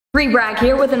Bragg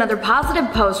here with another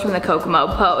positive post from the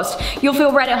Kokomo Post. You'll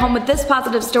feel right at home with this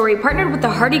positive story partnered with the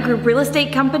Hardie Group real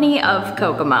estate company of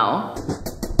Kokomo.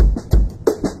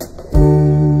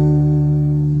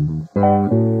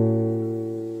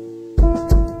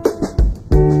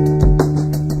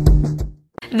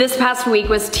 This past week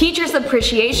was Teachers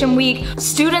Appreciation Week.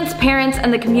 Students, parents,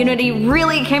 and the community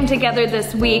really came together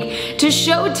this week to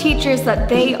show teachers that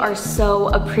they are so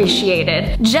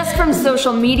appreciated. Just from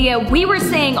social media, we were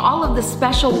seeing all of the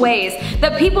special ways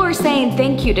that people are saying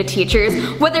thank you to teachers,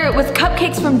 whether it was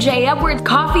cupcakes from J. Edwards,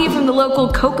 coffee from the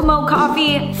local Kokomo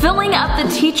Coffee, filling up the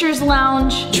teachers'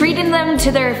 lounge, treating them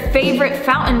to their favorite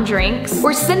fountain drinks,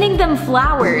 or sending them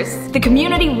flowers. The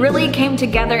community really came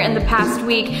together in the past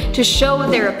week to show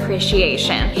their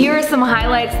appreciation. Here are some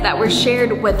highlights that were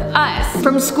shared with us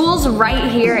from schools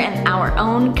right here in our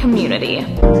own community.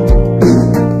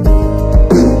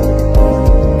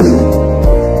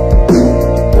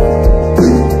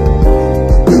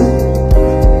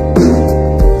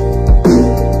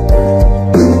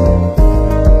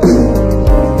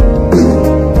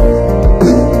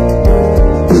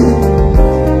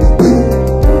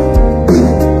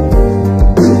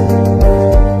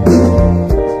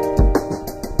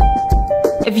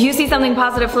 If you see something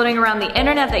positive floating around the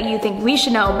internet that you think we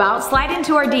should know about, slide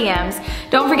into our DMs.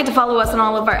 Don't forget to follow us on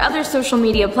all of our other social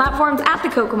media platforms at the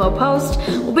Kokomo Post.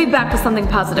 We'll be back with something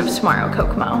positive tomorrow,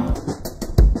 Kokomo.